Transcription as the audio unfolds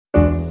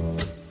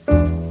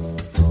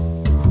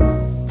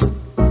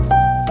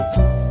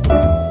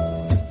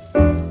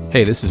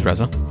Hey, this is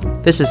Reza.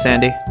 This is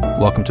Sandy.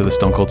 Welcome to the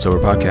Stone Cold Sober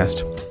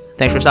Podcast.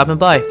 Thanks for stopping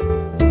by.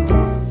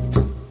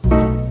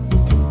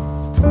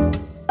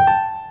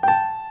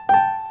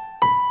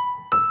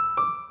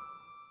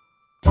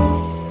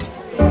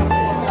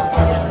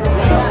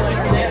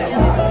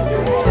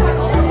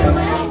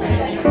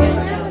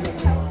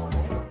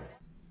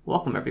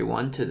 Welcome,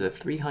 everyone, to the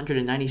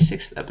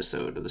 396th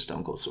episode of the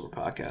Stone Cold Sober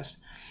Podcast.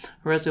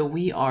 Reza,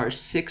 we are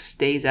 6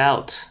 days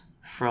out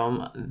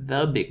from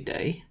the big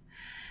day.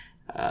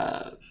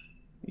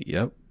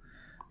 Yep.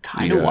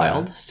 Kind of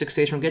wild. 6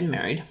 days from getting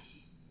married.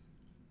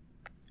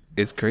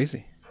 It's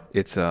crazy.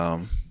 It's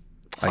Finally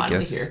I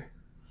guess here.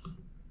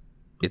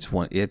 it's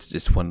one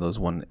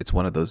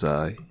of those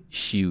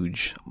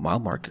huge mile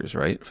markers,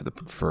 right?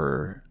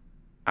 For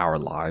our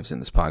lives in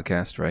this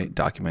podcast, right?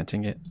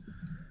 Documenting it.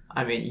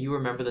 I mean, you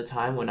remember the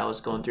time when I was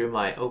going through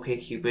my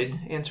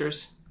OkCupid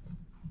answers?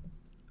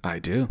 I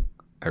do.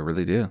 I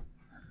really do.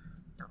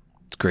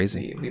 It's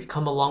crazy. We've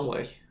come a long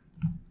way.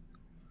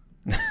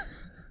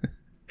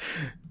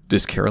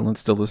 Does Carolyn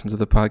still listen to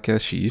the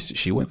podcast?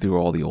 She went through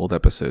all the old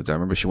episodes. I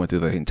remember she went through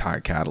the entire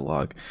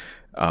catalog.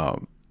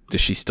 Does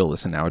she still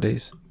listen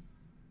nowadays?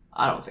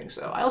 I don't think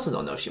so. I also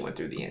don't know if she went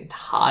through the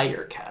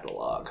entire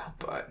catalog,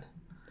 but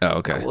Oh,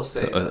 okay. I will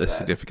say so a that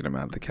significant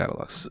amount of the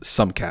catalog,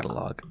 some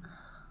catalog.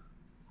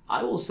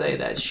 I will say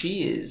that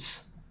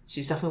she's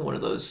definitely one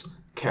of those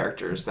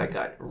characters that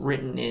got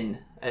written in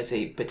as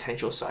a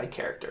potential side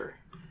character,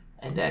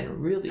 and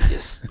then really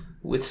just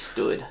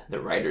withstood the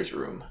writer's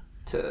room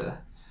to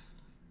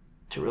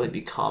really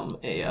become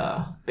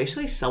a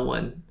basically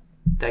someone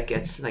that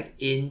gets like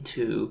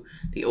into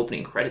the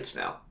opening credits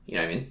now. You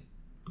know what I mean?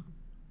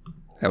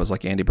 That was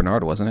like Andy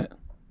Bernard, wasn't it?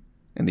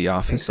 In The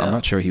Office. So. I'm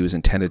not sure he was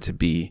intended to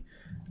be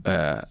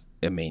a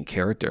main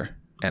character,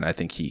 and I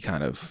think he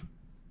kind of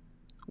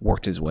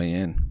worked his way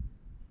in.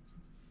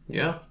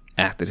 Yeah.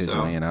 Acted his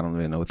way in. I don't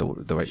even know what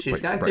the right. She's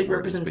got right good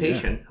word is, but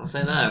representation. I'll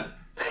say that.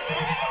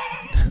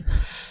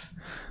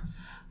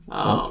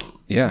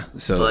 yeah.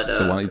 So why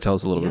don't you tell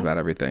us a little bit yeah. about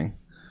everything?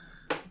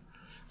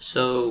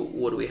 So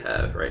what do we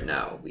have right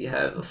now? We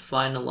have a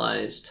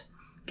finalized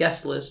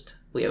guest list.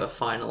 We have a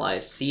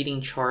finalized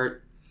seating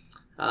chart.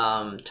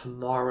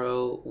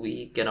 Tomorrow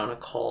we get on a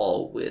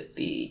call with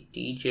the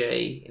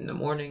DJ in the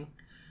morning,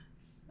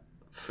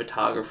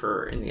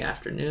 photographer in the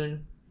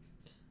afternoon.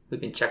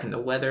 We've been checking the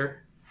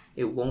weather.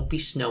 It won't be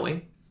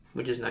snowing,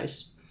 which is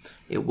nice.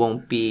 It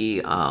won't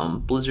be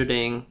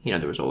blizzarding. You know,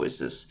 there was always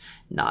this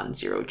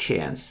non-zero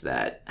chance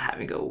that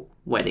having a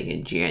wedding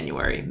in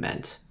January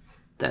meant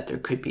that there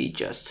could be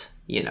just,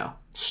 you know,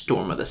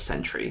 storm of the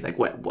century, like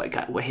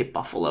what hit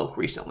Buffalo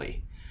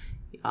recently.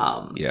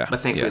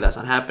 But thankfully that's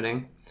not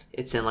happening.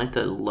 It's in like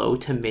the low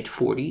to mid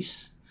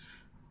 40s.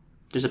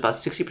 There's about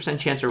 60%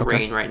 chance of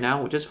rain right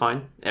now, which is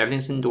fine.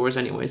 Everything's indoors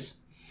anyways.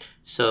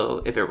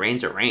 So if it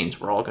rains, it rains.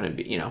 We're all going to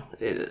be, you know,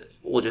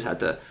 we'll just have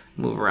to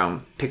move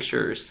around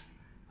pictures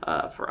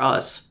for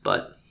us.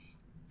 But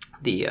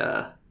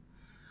you're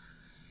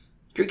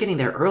getting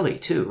there early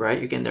too, right?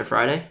 You're getting there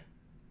Friday?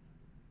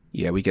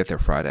 Yeah, we get there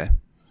Friday.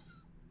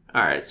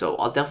 All right, so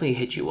I'll definitely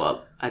hit you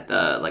up at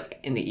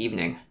in the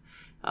evening,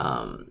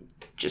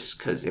 just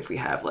because if we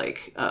have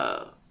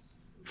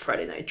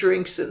Friday night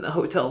drinks in the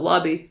hotel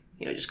lobby,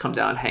 you know, just come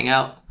down, hang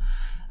out.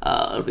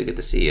 It'll be good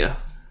to see you.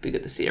 Be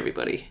good to see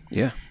everybody.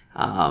 Yeah.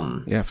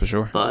 Yeah, for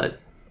sure. But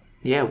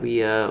yeah,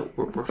 we're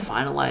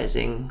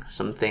finalizing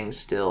some things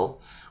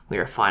still. We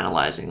are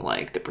finalizing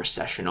like the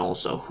processional,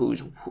 so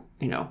who's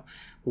you know,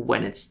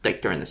 when it's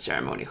like during the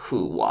ceremony,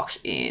 who walks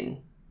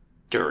in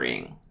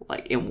during,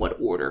 like in what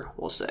order,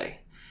 we'll say.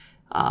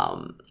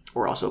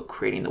 We're also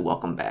creating the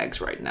welcome bags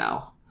right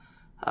now.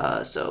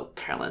 So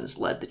Carolyn's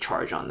led the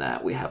charge on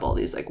that. We have all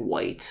these like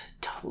white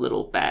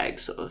little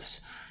bags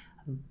of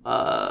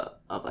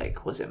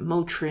like, was it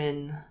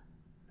Motrin,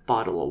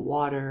 bottle of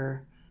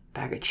water,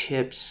 bag of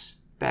chips,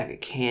 bag of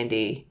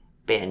candy,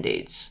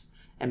 Band-Aids,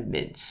 and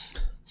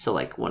mints. So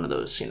like one of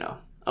those, you know.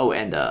 Oh,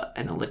 and a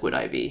liquid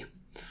IV.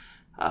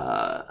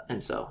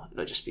 And so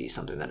it'll just be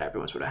something that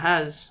everyone sort of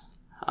has.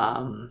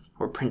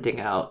 We're printing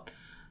out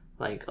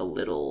like a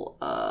little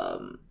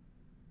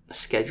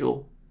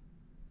schedule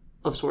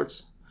of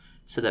sorts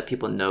so that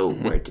people know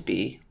where to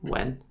be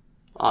when.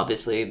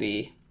 Obviously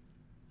the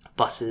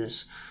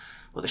buses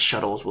or the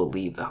shuttles will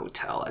leave the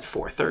hotel at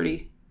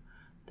 4:30.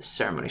 The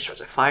ceremony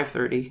starts at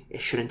 5:30.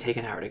 It shouldn't take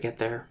an hour to get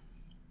there.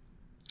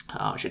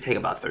 It should take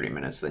about 30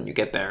 minutes. Then you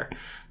get there.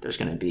 There's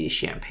going to be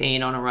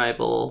champagne on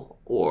arrival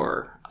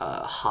or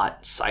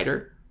hot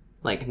cider,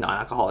 like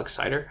non-alcoholic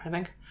cider, I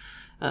think.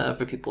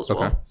 For people as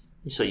well,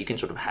 so you can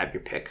sort of have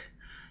your pick.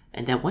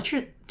 And then once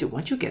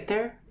you get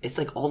there, it's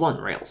like all on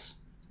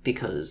rails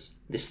because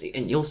this,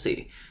 and you'll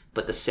see.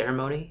 But the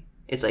ceremony,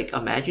 it's like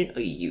imagine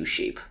a U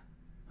shape,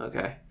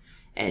 okay,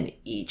 and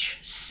each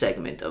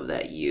segment of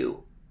that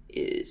U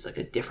is like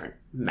a different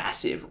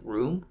massive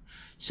room.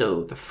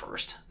 So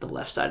the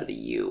left side of the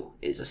U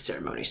is a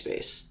ceremony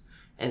space,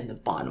 and the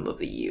bottom of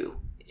the U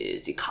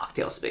is the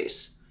cocktail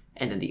space,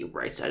 and then the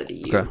right side of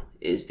the U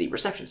is the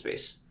reception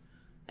space.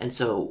 And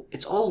so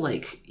it's all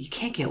like, you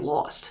can't get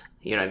lost.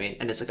 You know what I mean?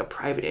 And it's like a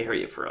private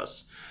area for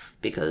us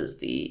because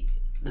the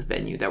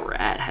venue that we're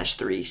at has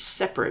 3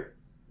 separate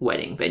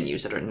wedding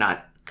venues that are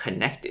not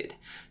connected.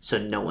 So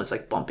no one's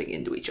like bumping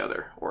into each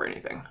other or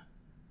anything.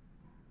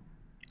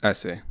 I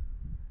see.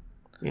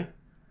 Yeah.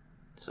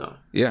 So.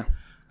 Yeah.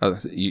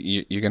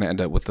 You're going to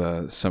end up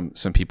with some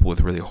people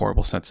with really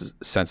horrible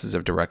senses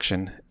of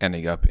direction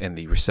ending up in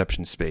the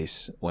reception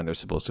space when they're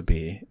supposed to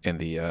be in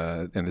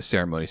the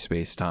ceremony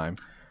space time.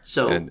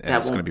 So and that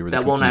it's going to be really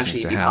that won't confusing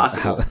actually to be how-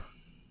 possible.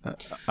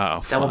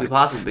 That won't be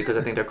possible because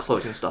I think they're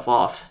closing stuff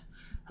off.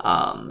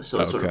 So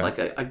it's sort of Okay. like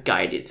a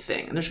guided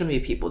thing, and there's going to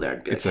be people there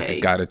to be It's like, like "Hey,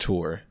 a guided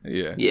tour.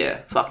 Yeah.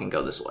 yeah, fucking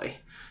go this way."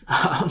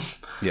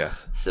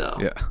 Yes. So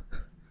Yeah.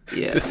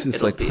 yeah, This is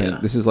it'll like be playing,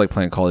 this is like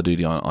playing Call of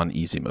Duty on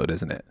easy mode,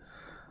 isn't it?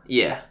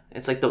 yeah,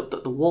 it's like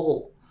the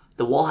wall.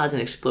 The wall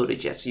hasn't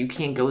exploded yet, so you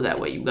can't go that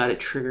way. You got to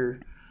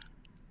trigger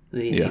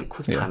the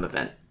quick time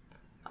event.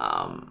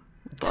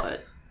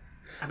 But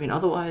I mean,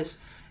 otherwise,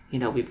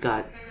 we've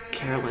got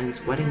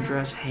Carolyn's wedding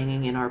dress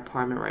hanging in our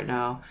apartment right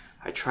now.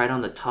 I tried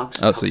on the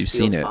tux. Oh, Tux so you've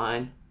feels seen it?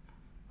 Fine.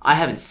 I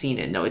haven't seen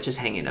it. No, it's just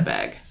hanging in a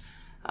bag,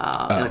 in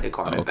like a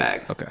garment okay,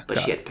 bag. okay, But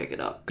got she it. had to pick it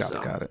up.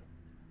 Got it.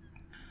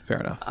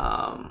 Fair enough.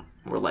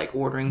 We're like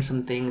ordering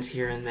some things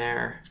here and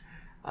there,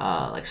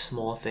 like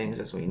small things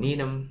as we need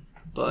them.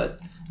 But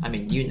I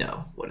mean, you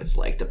know what it's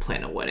like to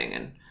plan a wedding,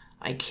 and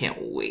I can't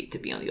wait to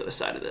be on the other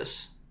side of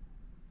this.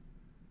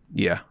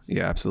 Yeah,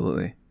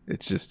 absolutely.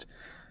 It's just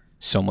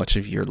so much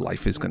of your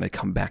life is going to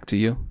come back to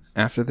you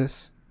after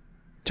this,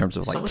 in terms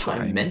of like So much of my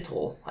time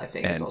mental, I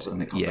think, is also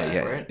going to come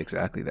back, right?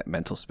 exactly, that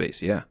mental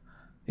space. Yeah,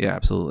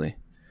 absolutely.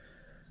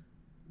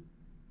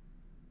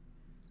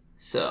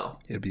 So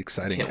It'll be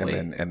exciting, Can't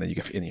and wait.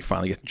 then you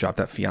finally get to drop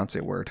that fiance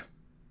word.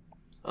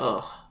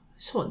 ugh,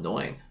 so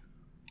annoying.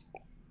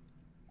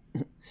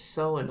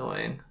 So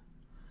annoying.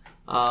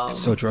 It's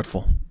so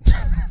dreadful.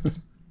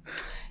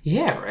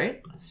 Yeah,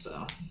 right?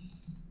 So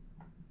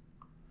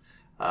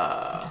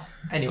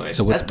anyways,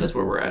 So what's- that's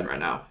where we're at right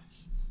now.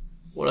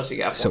 What else you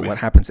got for So me? what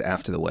happens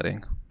after the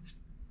wedding?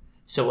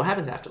 So what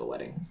happens after the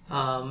wedding?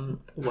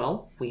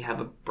 Well, we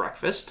have a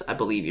breakfast. I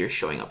believe you're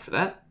showing up for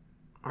that,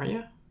 are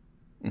you?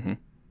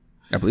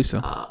 I believe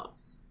so.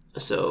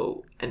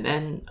 So, and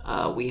then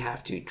we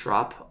have to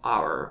drop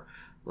our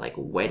like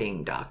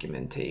wedding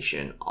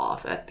documentation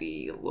off at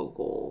the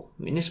local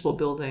municipal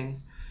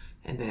building,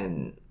 and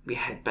then we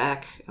head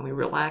back and we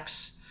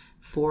relax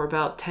for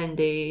about 10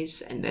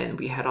 days, and then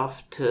we head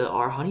off to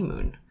our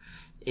honeymoon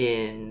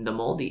in the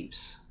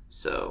Maldives.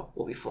 So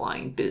we'll be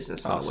flying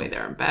business on the way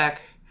there and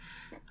back.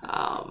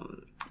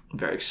 I'm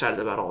very excited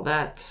about all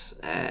that,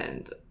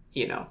 and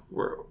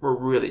we're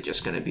really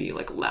just going to be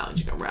like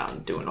lounging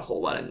around doing a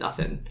whole lot of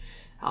nothing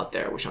out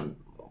there, which I'm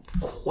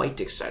quite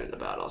excited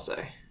about, I'll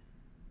say.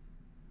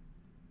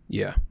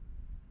 Yeah,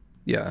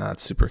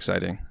 that's super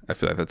exciting. I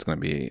feel like that's going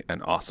to be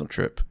an awesome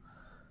trip.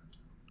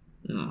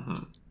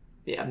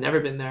 Yeah, I've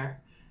never been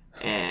there,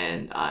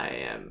 and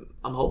I'm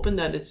hoping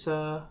that it's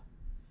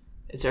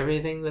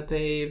everything that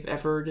they've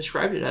ever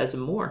described it as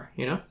and more,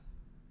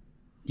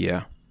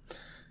 Yeah.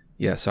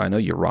 So I know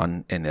your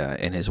Ron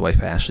and his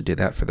wife Ashley did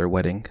that for their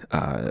wedding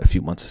a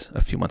few months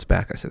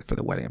back. I said for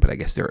the wedding, but I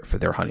guess they're for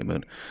their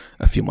honeymoon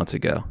a few months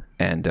ago.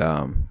 And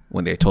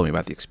when they told me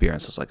about the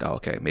experience, I was like, oh,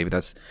 okay, maybe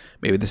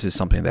this is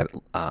something that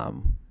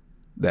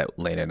that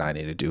Lena and I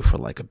need to do for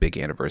like a big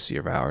anniversary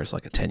of ours,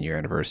 like a 10-year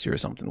anniversary or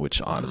something.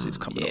 Which honestly is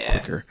coming up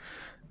quicker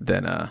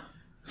than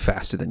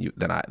faster than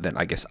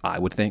I guess I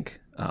would think.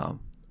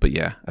 But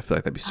yeah, I feel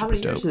like that'd be super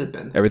dope. Years has it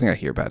been? Everything I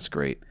hear about is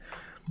great.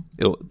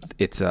 It'll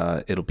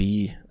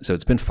be, so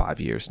it's been 5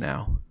 years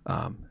now.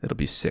 It'll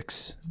be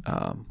 6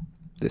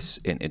 this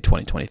in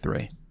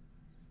 2023.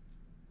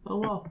 Oh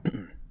wow.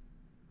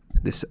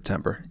 This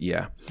September.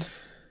 Yeah.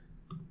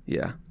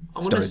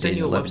 I'm gonna send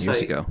you a 11 years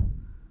website. ago.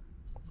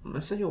 I'm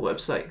gonna send you a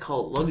website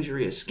called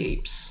Luxury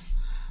Escapes.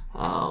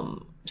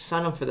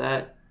 Sign up for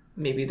that.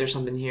 Maybe there's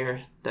something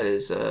here that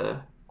is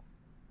that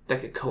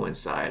could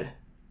coincide.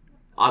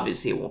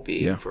 Obviously, it won't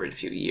be for a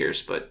few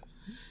years, but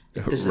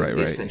this is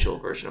the essential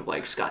version of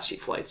like Scott Sea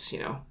Flights,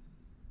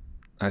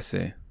 I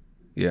see.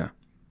 Yeah,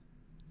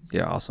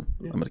 awesome.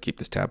 I'm gonna keep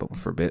this tab open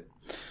for a bit.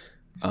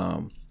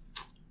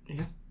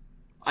 Yeah.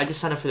 I just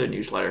signed up for their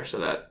newsletter so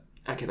that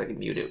I could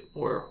mute it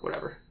or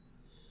whatever.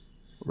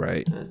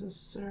 Right. As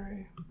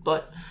necessary.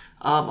 But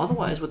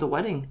otherwise, with the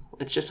wedding,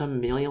 it's just a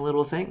million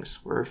little things.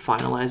 We're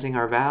finalizing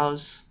our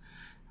vows.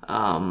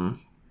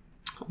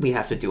 We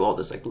have to do all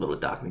this little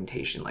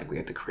documentation. We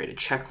have to create a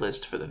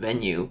checklist for the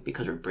venue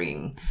because we're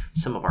bringing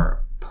some of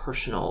our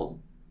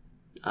personal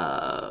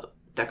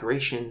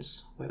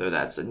decorations, whether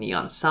that's a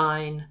neon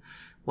sign,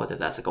 whether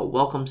that's a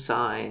welcome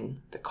sign,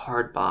 the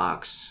card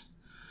box,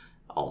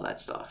 all that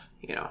stuff,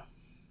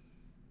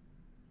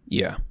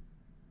 Yeah.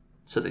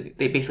 So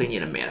they basically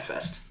need a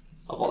manifest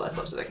of all that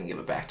stuff so they can give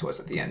it back to us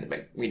at the end.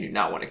 But we do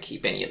not want to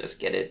keep any of this.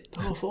 Get it?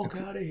 Oh, fuck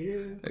out of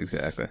here.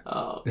 Exactly.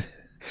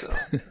 So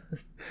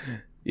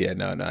yeah,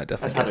 no, I definitely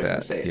that's how get they're going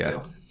that. to say it,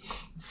 too.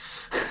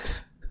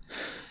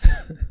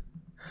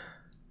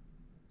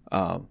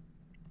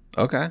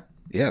 Okay.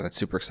 Yeah, that's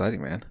super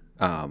exciting, man.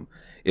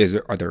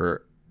 Are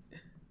there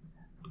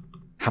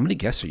how many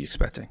guests are you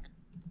expecting?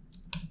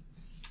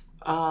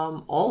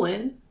 All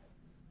in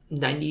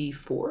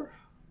 94.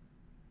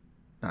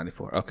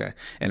 94. Okay.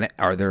 And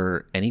are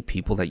there any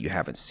people that you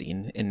haven't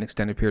seen in an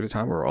extended period of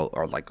time, or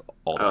are like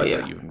all the people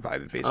that you've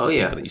invited basically? Oh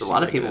yeah, people that there's a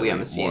lot of people we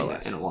haven't seen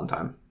in a long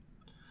time.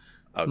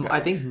 Okay. I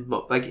think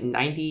like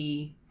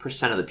 90%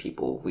 of the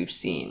people we've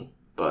seen,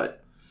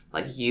 but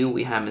like you,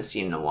 we haven't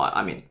seen in a while.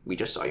 I mean, we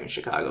just saw you in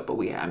Chicago, but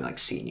we haven't like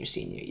seen you.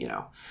 You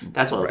know,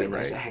 that's why it'd be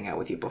nice to hang out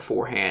with you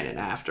beforehand and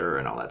after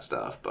and all that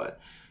stuff. But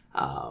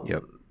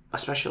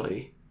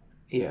especially.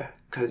 Yeah,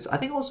 because I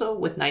think also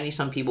with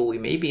 90-some people, we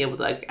may be able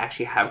to like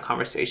actually have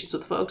conversations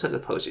with folks as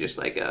opposed to just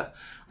like a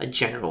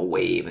general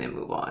wave and then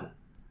move on.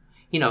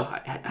 You know,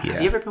 have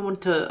you ever been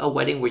to a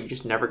wedding where you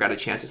just never got a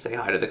chance to say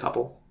hi to the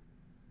couple?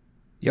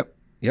 Yep,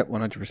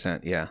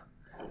 100%. Yeah,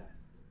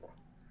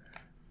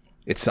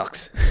 it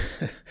sucks.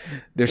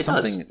 There's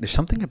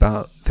something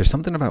about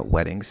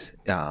weddings.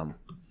 I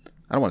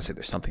don't want to say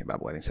there's something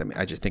about weddings. I mean,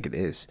 I just think it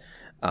is.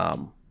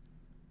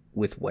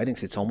 With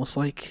weddings, it's almost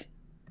like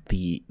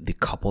the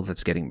couple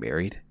that's getting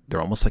married, they're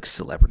almost like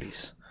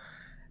celebrities.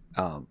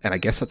 And I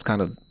guess that's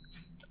kind of,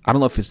 I don't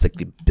know if it's like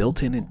the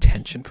built-in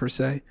intention per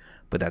se,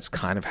 but that's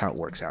kind of how it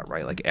works out,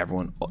 right? Like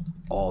everyone,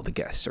 all the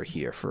guests are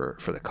here for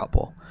the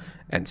couple.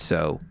 And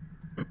so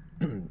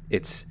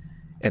it's,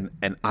 and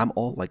I'm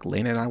all like,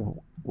 Lena and I,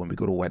 when we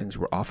go to weddings,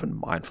 we're often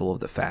mindful of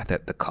the fact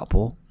that the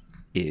couple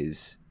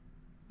is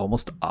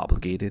almost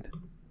obligated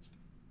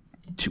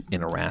to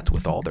interact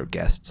with all their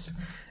guests.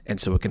 And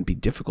so it can be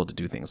difficult to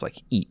do things like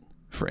eat,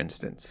 for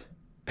instance.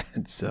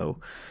 And so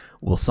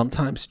we'll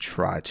sometimes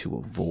try to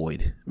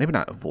avoid, maybe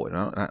not avoid,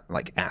 not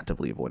like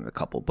actively avoiding the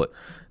couple, but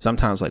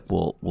sometimes like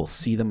we'll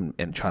see them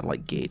and try to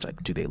like gauge,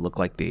 like, do they look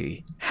like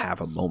they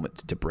have a moment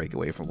to break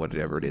away from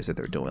whatever it is that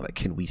they're doing? Like,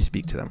 can we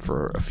speak to them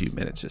for a few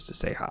minutes just to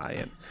say hi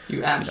and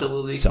you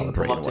absolutely can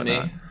come up to me,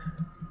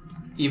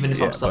 even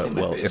if I'm stuffing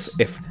my face.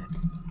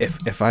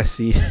 If I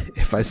see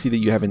that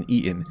you haven't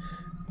eaten,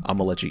 I'm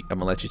gonna let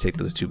you take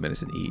those 2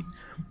 minutes and eat.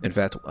 In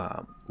fact,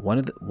 one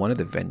of the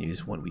venues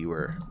when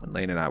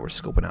Lane and I were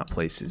scoping out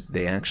places,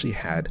 they actually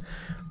had,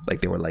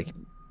 like, they were like,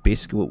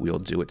 basically what we'll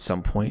do at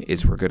some point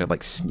is we're gonna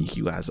like sneak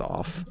you guys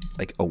off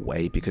like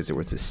away, because there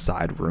was this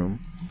side room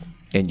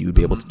and you'd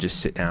be able to just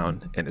sit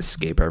down and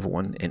escape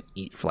everyone and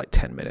eat for like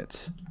 10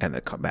 minutes and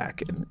then come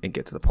back and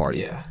get to the party.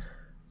 Yeah.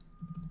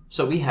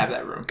 So we have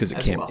that room because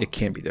it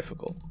can be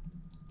difficult.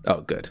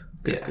 Oh, good.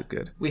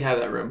 We have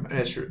that room, and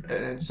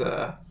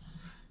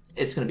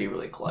it's going to be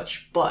really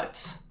clutch.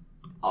 But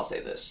I'll say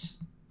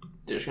this: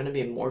 there's going to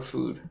be more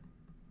food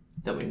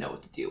than we know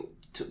what to do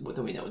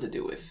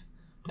with,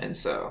 and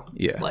so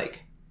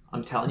like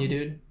I'm telling you,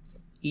 dude,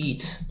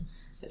 eat.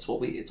 It's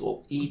what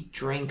eat,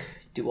 drink,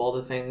 do all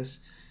the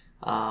things.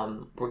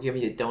 We're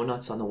giving you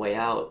donuts on the way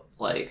out.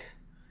 Like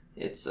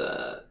it's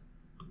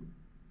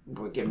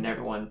we're giving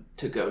everyone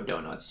to-go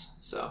donuts,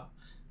 so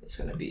it's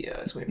gonna be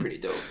pretty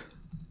dope.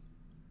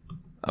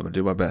 I'm gonna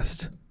do my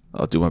best.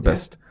 I'll do my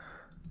best.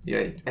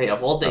 Yeah. Hey,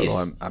 of all days,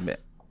 I make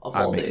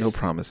no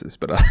promises,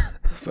 but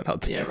I'll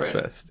do my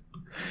best.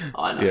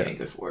 Oh, I know you ain't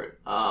good for it.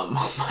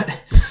 But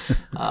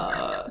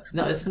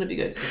no, it's gonna be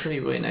good. It's gonna be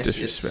really nice to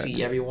just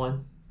see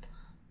everyone.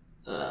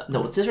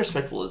 No, what's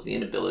disrespectful is the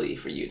inability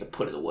for you to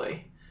put it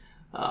away.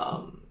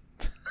 But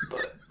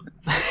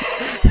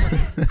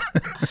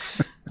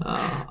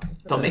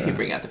don't make me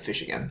bring out the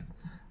fish again.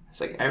 It's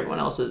like everyone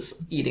else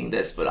is eating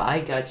this, but I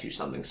got you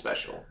something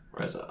special,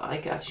 Reza. I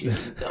got you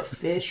the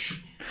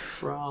fish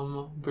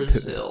from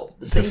Brazil.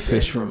 The same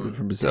fish from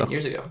Brazil 10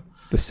 years ago.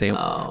 The same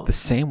one. The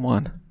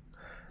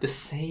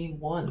same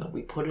one.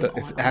 We put it on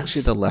It's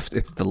actually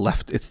It's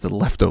the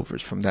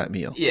leftovers from that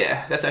meal.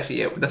 Yeah, that's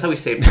actually it. That's how we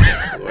saved it.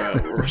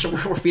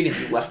 We're feeding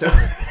you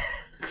leftovers.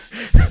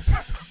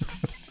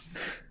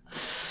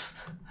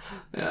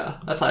 Yeah,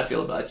 that's how I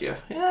feel about you.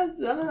 Yeah, I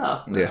don't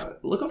know. Yeah.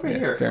 Look over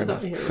here. Fair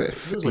enough.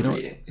 This is what you're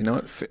eating. You know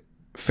what?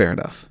 Fair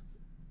enough.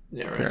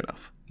 Yeah, right. Fair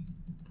enough.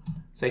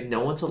 It's like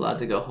no one's allowed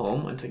to go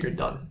home until you're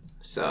done.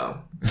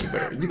 So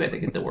you better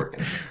get to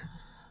working.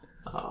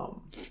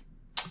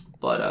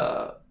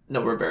 But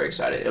no, we're very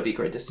excited. It'll be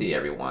great to see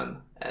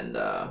everyone, and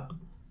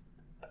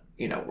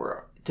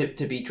we're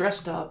to be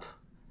dressed up,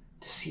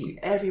 to see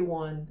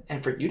everyone,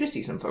 and for you to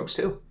see some folks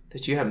too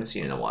that you haven't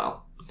seen in a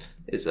while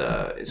is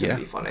gonna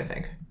be fun, I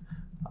think.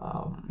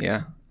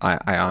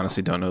 I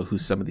honestly don't know who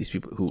some of these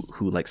people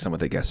who like some of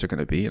the guests are going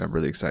to be, and I'm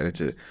really excited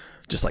to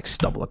just like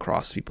stumble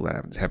across people that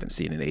I haven't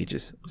seen in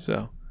ages.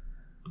 So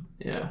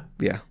yeah.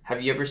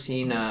 Have you ever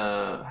seen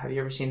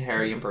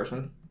Harry in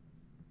person?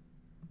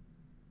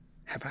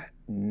 Have I?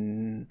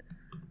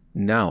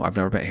 No, I've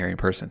never met Harry in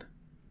person.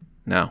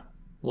 No.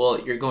 Well,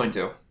 you're going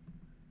to.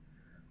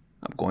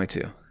 I'm going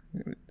to.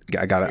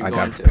 I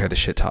gotta prepare the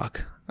shit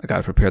talk. I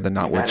gotta prepare the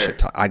not word shit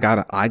talk. I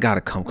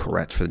gotta come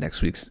correct for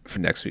next week's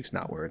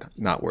not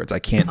words. I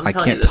can't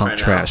talk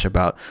trash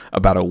about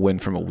a win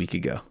from a week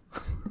ago.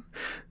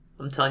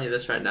 I'm telling you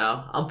this right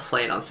now. I'm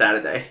playing on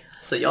Saturday.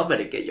 So y'all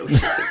better get your shit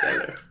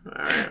together.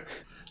 All right.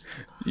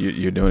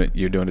 You're doing it.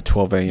 You're doing a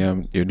 12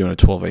 a.m. You're doing a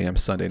 12 a.m.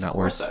 Sunday, not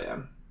worse.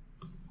 Of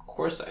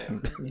course I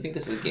am. You think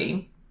this is a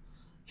game?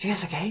 You think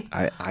it's a game?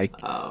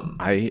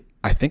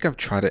 I think I've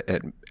tried it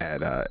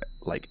at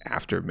like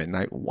after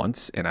midnight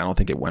once, and I don't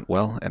think it went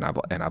well. And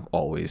I've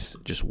always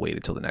just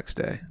waited till the next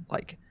day.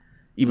 Like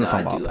even if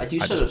I'm up, I do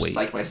I sort just of wait.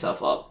 psych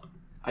myself up.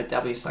 I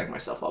definitely psych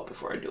myself up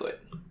before I do it.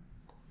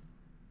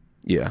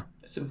 Yeah,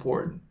 it's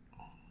important.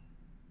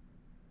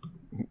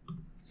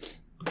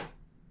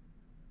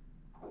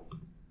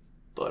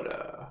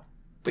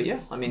 But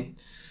yeah, I mean,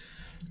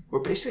 we're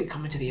basically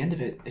coming to the end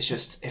of it. It's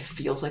just, it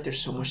feels like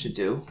there's so much to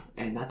do,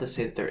 and not to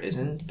say that there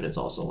isn't, but it's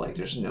also like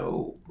there's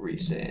no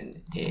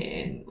reason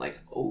in like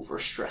over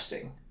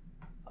stressing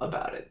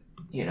about it,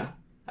 you know,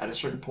 at a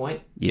certain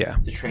point. Yeah.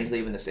 The train's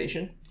leaving the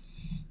station,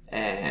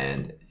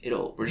 and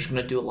we're just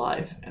gonna do it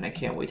live, and I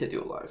can't wait to do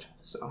it live.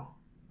 So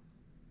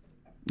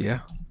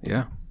yeah,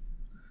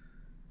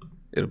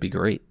 it'll be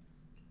great.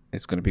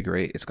 It's gonna be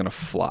great. It's gonna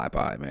fly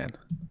by, man.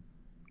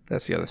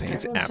 That's the other thing.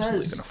 It's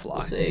absolutely gonna fly.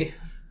 We'll see.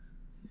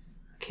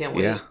 Can't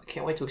wait. Yeah.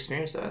 Can't wait to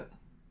experience that.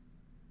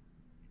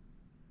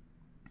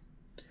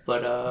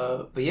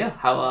 But yeah,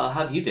 how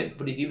have you been?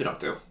 What have you been up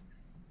to?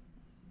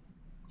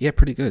 Yeah,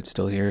 pretty good.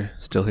 Still here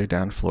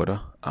down in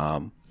Florida.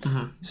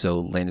 So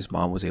Lena's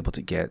mom was able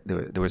to get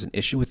there was an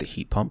issue with the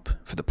heat pump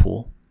for the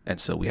pool, and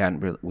so we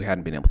hadn't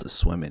been able to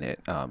swim in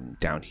it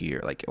down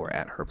here, like, or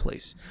at her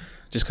place,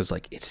 just because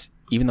like it's,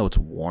 even though it's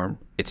warm,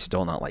 it's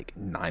still not like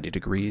 90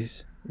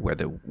 degrees where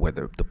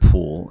the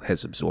pool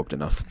has absorbed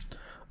enough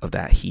of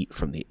that heat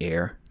from the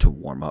air to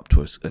warm up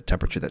to a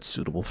temperature that's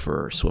suitable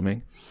for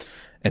swimming.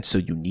 And so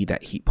you need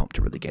that heat pump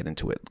to really get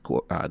into it.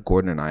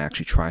 Gordon and I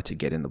actually tried to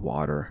get in the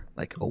water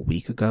like a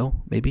week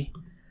ago, maybe.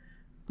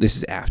 This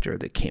is after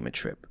the Cayman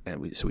trip.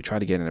 And we tried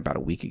to get in about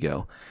a week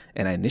ago.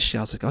 And I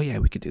was like, oh yeah,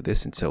 we could do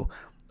this. And so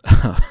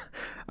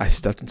I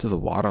stepped into the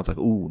water. I was like,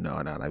 ooh,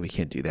 no, we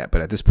can't do that.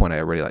 But at this point, I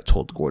already like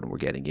told Gordon we're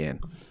getting in.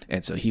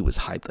 And so he was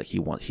hyped. Like he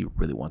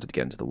really wanted to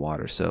get into the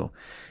water. So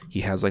he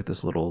has like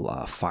this little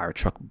fire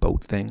truck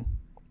boat thing.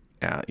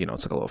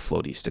 It's like a little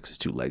floaty. He sticks his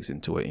two legs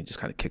into it and he just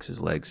kind of kicks his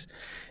legs,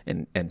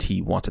 and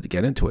he wanted to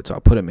get into it. So I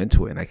put him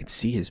into it, and I could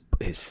see his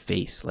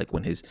face, like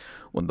when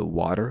the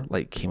water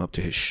like came up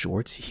to his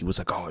shorts, he was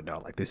like, oh no,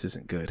 like this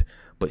isn't good.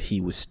 But he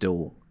was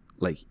still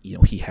like,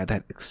 he had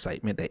that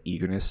excitement, that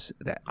eagerness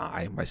that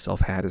I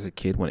myself had as a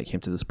kid when it came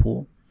to this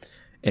pool.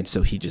 And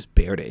so he just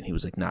bared it, and he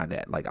was like, nah,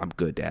 Dad, like I'm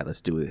good, Dad, let's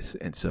do this.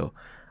 And so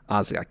I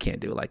was like, I can't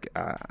do it. Like,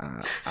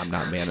 I'm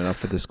not man enough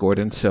for this,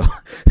 Gordon. So,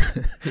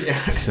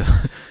 yeah.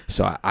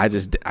 so I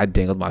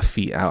dangled my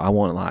feet. I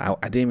won't lie.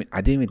 I didn't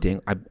even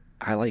dangle.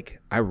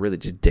 I really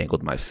just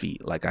dangled my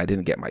feet. Like I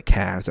didn't get my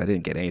calves. I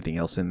didn't get anything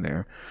else in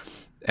there.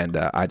 And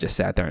I just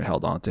sat there and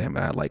held on to him.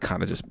 And I like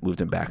kind of just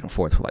moved him back and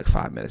forth for like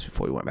 5 minutes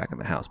before we went back in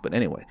the house. But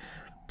anyway,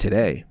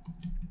 today,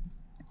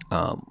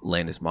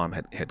 Lena's mom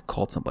had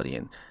called somebody,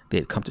 and they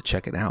had come to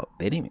check it out.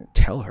 They didn't even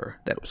tell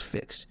her that it was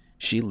fixed.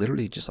 She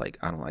literally just like,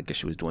 I don't know, I guess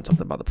she was doing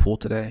something about the pool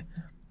today,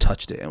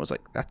 touched it, and was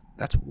like,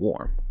 that's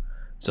warm.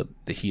 So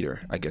the heater,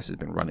 I guess, has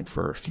been running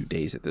for a few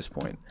days at this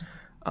point.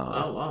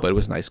 Wow. But it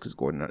was nice because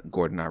Gordon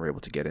and I were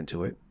able to get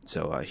into it.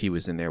 So he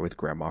was in there with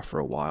Grandma for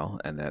a while,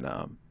 and then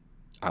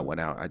I went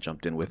out. I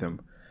jumped in with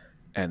him,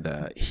 and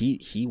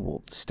he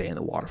will stay in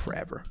the water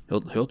forever.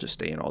 He'll just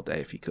stay in all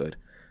day if he could.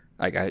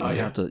 Like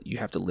you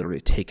have to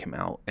literally take him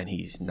out, and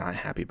he's not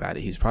happy about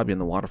it. He's probably in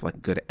the water for like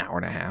a good hour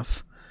and a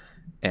half,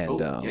 and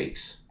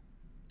yikes.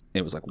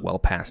 It was like well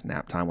past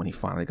nap time when he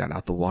finally got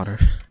out the water.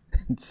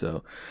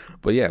 So,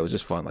 but yeah, it was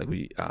just fun. Like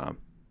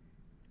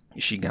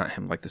she got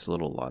him like this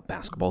little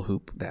basketball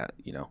hoop that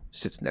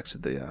sits next to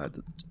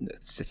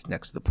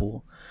the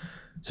pool.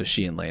 So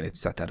she and Lane had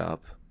set that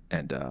up,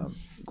 and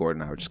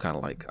Gordon and I were just kind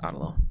of like, I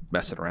don't know,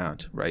 messing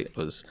around. Right? It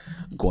was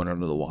going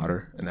under the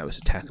water, and I was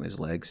attacking his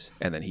legs.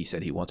 And then he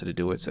said he wanted to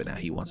do it, so now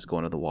he wants to go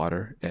under the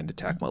water and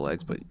attack my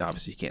legs, but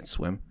obviously he can't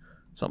swim.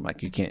 So I'm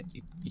like, you can't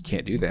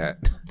do that.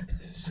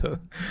 So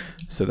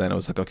then I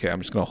was like, okay,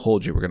 I'm just gonna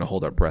hold you. We're gonna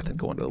hold our breath and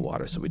go into the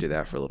water. So we did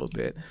that for a little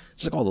bit.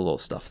 Just like all the little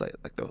stuff that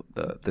like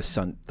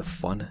the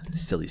fun,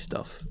 silly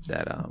stuff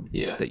that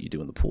that you do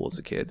in the pool as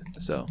a kid.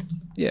 So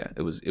yeah,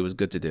 it was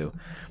good to do.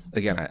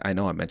 Again, I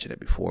know I mentioned it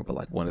before, but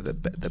like one of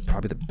the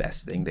probably the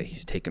best thing that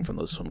he's taken from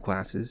those swim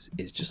classes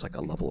is just like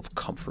a level of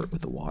comfort with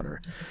the water.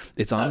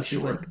 It's honestly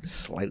like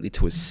slightly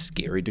to a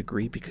scary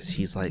degree, because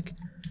he's like.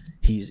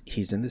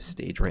 He's in this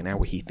stage right now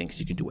where he thinks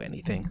you can do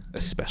anything,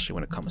 especially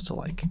when it comes to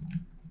like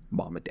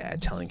mom and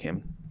dad telling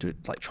him to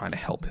like trying to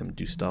help him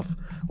do stuff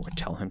or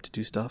tell him to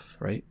do stuff,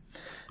 right?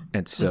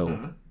 And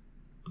so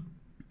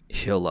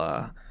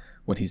he'll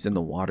when he's in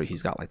the water,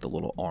 he's got like the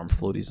little arm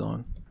floaties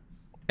on,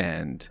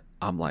 and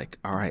I'm like,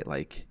 all right,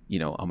 like,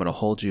 I'm gonna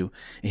hold you,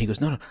 and he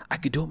goes, no, I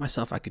could do it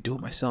myself,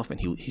 and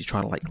he's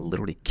trying to like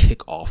literally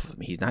kick off of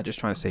me. He's not just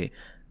trying to say,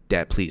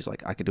 Dad, please,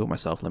 like, I could do it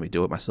myself. Let me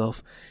do it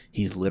myself.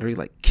 He's literally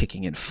like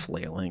kicking and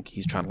flailing.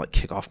 He's trying to like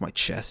kick off my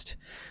chest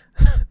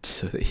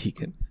so that he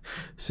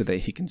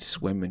can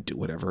swim and do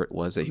whatever it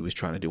was that he was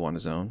trying to do on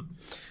his own.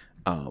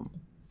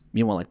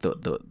 Meanwhile, like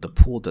the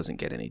pool doesn't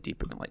get any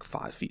deeper than like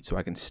 5 feet, so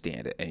I can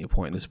stand at any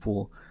point in this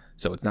pool.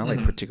 So it's not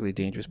like particularly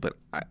dangerous, but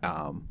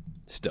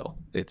still,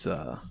 it's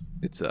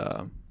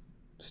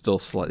still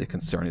slightly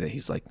concerning that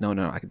he's like, no,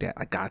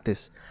 I got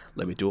this.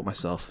 Let me do it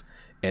myself,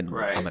 and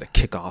I'm gonna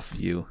kick off of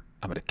you.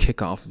 I'm gonna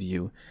kick off of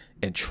you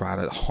and try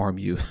to harm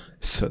you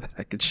so that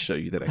I can show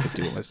you that I can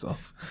do it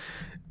myself.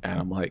 And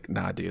I'm like,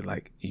 nah, dude,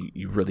 like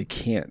you really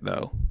can't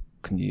though.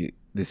 Can you?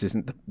 This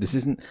isn't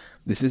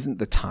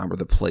the time or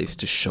the place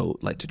to show,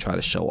 like, to try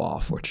to show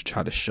off or to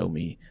try to show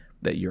me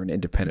that you're an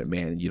independent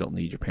man and you don't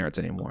need your parents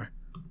anymore.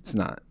 It's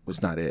not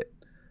it.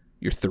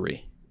 You're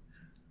 3.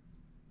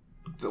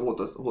 Well,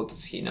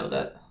 does he know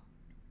that?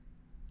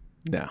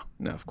 No,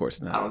 of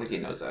course not. I don't think he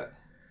knows that.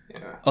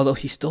 Yeah. Although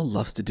he still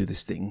loves to do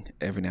this thing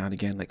every now and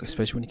again, like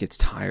especially when he gets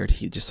tired,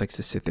 he just likes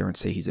to sit there and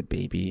say he's a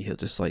baby. He'll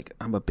just like,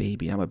 I'm a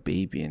baby,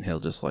 and he'll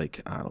just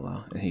like, I don't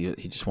know, and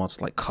he just wants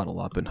to like cuddle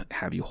up and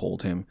have you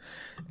hold him,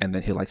 and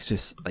then he likes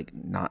just like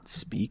not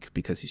speak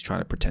because he's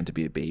trying to pretend to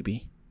be a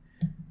baby.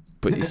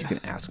 But if you can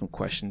ask him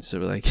questions, so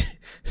like,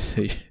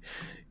 so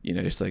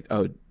it's like,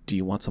 oh, do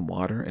you want some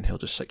water? And he'll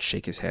just like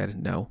shake his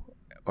head, no,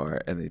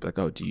 and then he'd be like,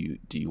 oh, do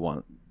you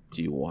want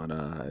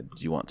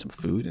some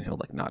food? And he'll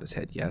like nod his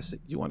head yes.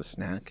 You want a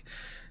snack?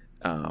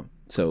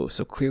 So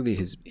clearly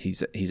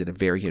he's a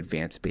very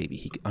advanced baby.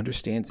 He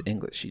understands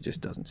English. He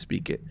just doesn't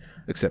speak it,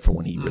 except for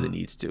when he really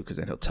needs to, because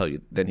then he'll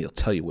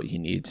tell you what he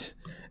needs,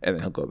 and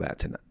then he'll go back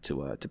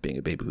to being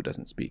a baby who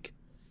doesn't speak.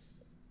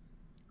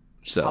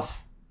 So tough.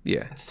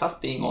 Yeah, it's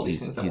tough being all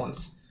these things at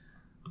once.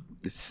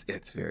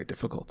 It's very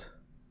difficult.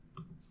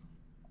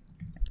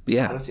 But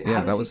yeah,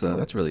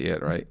 that's really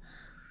it, right?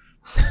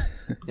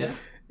 Yeah.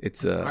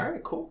 It's all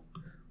right, cool.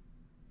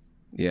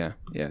 Yeah.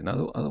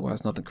 No,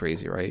 otherwise nothing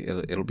crazy, right?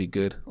 It'll be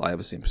good. I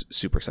obviously am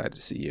super excited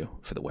to see you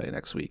for the wedding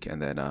next week, and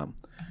then we're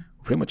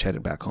pretty much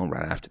headed back home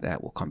right after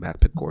that. We'll come back,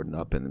 pick Gordon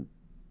up, and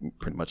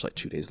pretty much like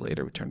 2 days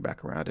later, we turn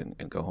back around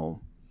and go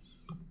home.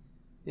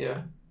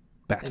 Yeah.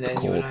 Back to the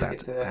cold. Back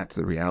to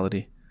the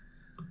reality.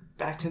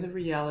 Back to the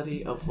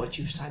reality of what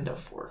you've signed up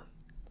for.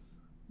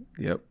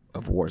 Yep,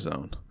 of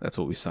Warzone. That's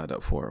what we signed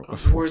up for.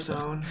 Of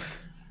Warzone.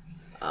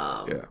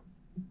 Yeah.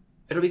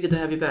 It'll be good to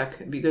have you back.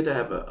 It'd be good to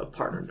have a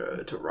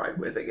partner to ride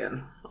with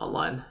again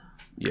online.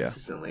 Yeah.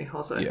 Consistently,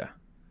 I'll say. Yeah.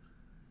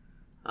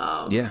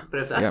 Yeah.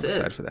 But if that's I'm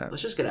excited for that.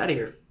 Let's just get out of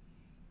here.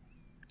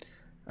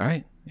 All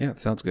right. Yeah,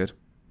 sounds good.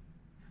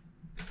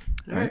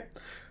 All right.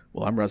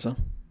 Well, I'm Reza.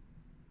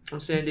 I'm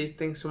Sandy.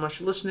 Thanks so much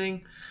for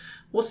listening.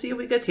 We'll see if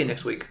we get to you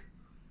next week.